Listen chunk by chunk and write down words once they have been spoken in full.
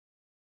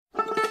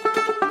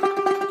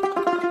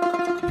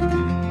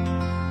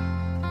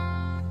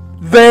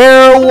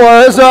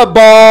was a bog,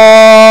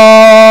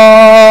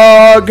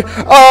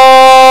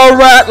 a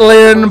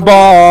rattling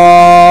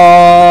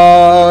bog.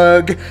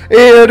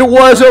 It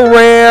was a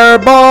rare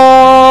bog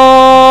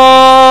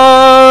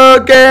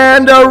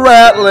and a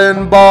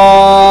rattling bog.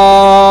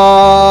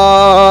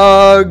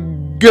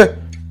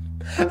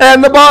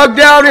 And the bog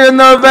down in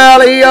the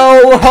valley,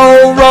 oh,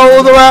 ho,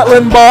 roll the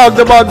rattling bog,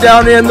 the bog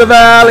down in the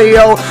valley,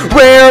 oh,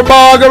 rare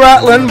bog, a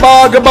rattling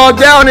bog, a bog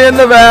down in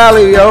the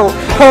valley, oh,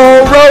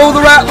 ho, roll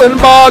the rattling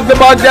bog, the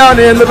bog down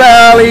in the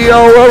valley,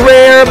 oh, a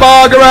rare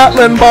bog, a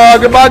rattling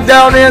bog, a bog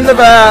down in the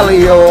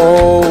valley,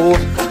 oh.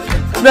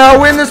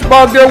 Now in this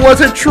bog there was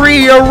a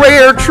tree, a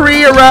rare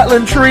tree, a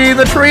rattling tree,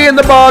 the tree in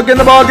the bog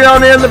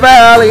down in the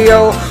valley,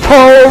 oh,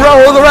 ho,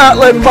 roll the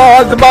rattling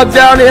bog, the bog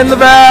down in the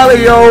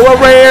valley, oh, a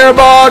rare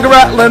bog, a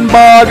rattling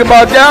bog, a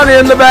bog down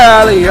in the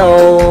valley,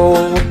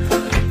 oh.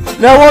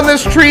 Now on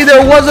this tree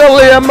there was a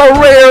limb, a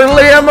rare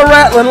limb, a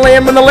rattling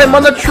limb, and the limb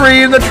on the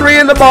tree in the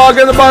bog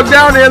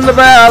down in the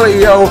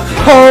valley, oh,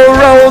 ho,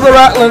 roll the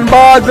rattling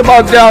bog, the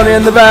bog down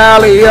in the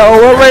valley,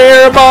 oh, a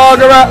rare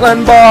bog, a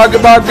rattling bog, a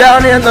bog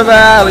down in the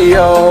valley,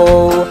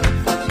 oh.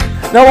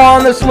 Now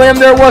on this limb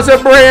there was a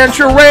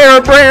branch, a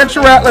rare branch, a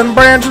rattling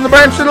branch, and the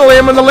branch and the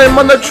limb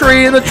on the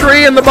tree in the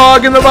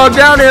bog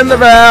down in the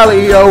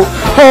valley, oh,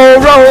 ho,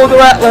 roll the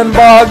rattling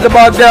bog, the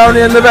bog down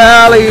in the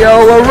valley,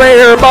 oh, a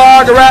rare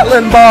bog, a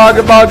rattling bog,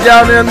 a bog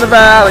down in the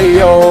valley,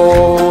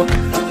 oh.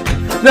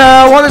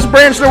 Now on this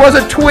branch there was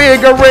a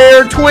twig, a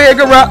rare twig,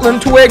 a rattling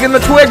twig, and the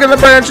twig and the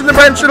branch and the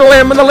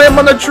limb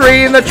on the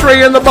tree in the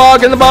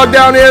bog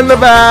down in the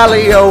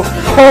valley, oh,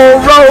 ho,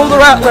 roll the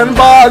rattling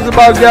bog, the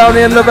bog down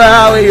in the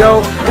valley,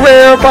 oh,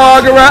 rare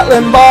bog, a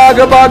rattling bog,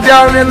 a bog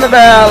down in the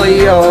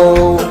valley,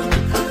 oh.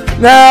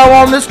 Now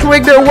on this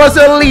twig there was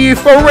a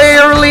leaf, a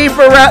rare leaf,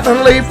 a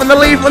rattling leaf, and the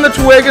leaf on the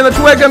twig and the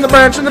branch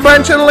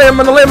and the limb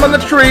on the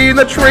tree in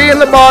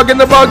the bog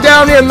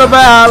down in the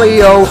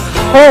valley, oh,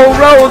 ho,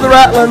 roll the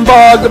rattling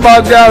bog, the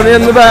bog down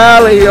in the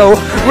valley, oh,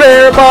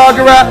 rare bog,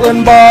 a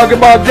rattling bog, a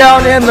bog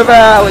down in the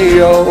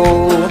valley,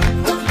 oh.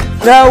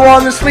 Now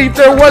on this leaf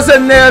there was a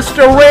nest,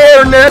 a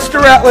rare nest, a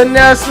rattling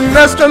nest, and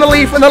nest on the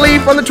leaf on the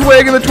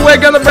twig and the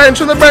twig on the branch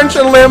and the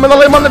limb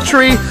on the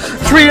tree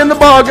in the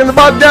bog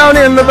down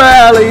in the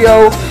valley,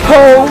 oh,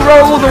 ho,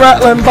 roll the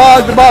rattling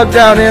bog, the bog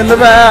down in the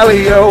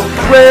valley, oh,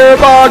 rare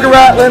bog, a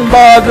rattling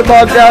bog, the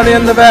bog down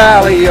in the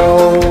valley,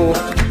 oh.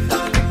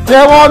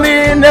 Now on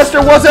the nest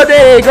there was an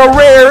egg, a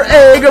rare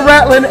egg, a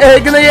rattling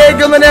egg, and the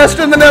egg on the nest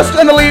on the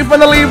leaf on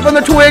the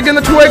twig and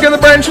the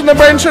branch and the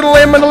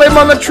limb on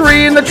the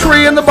tree in the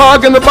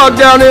bog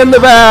down in the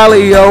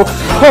valley, oh,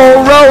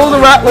 ho, roll the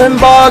rattling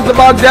bog, the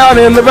bog down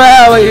in the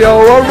valley,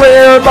 oh, a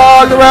rare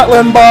bog, a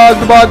rattling bog,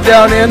 the bog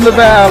down in the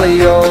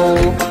valley,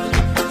 oh.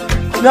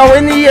 Now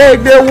in the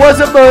egg there was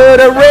a bird,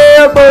 a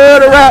rare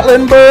bird, a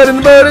rattling bird, and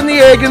the bird in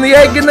the egg in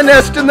the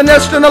nest on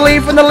the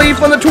leaf on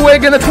the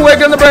twig and the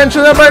branch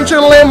and the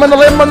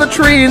limb on the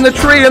tree in the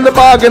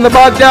bog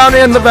down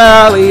in the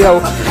valley, oh,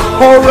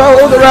 ho,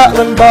 roll the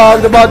rattling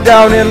bog, the bog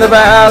down in the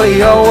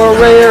valley, oh,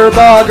 a rare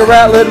bog, a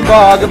rattling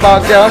bog, a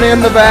bog down in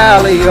the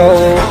valley,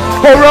 oh,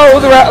 ho, roll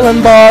the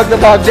rattling bog, the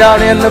bog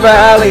down in the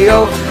valley,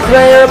 oh,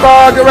 rare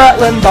bog, a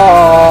rattling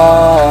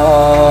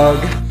bog,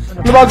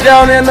 the bog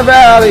down in the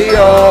valley,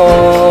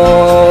 oh.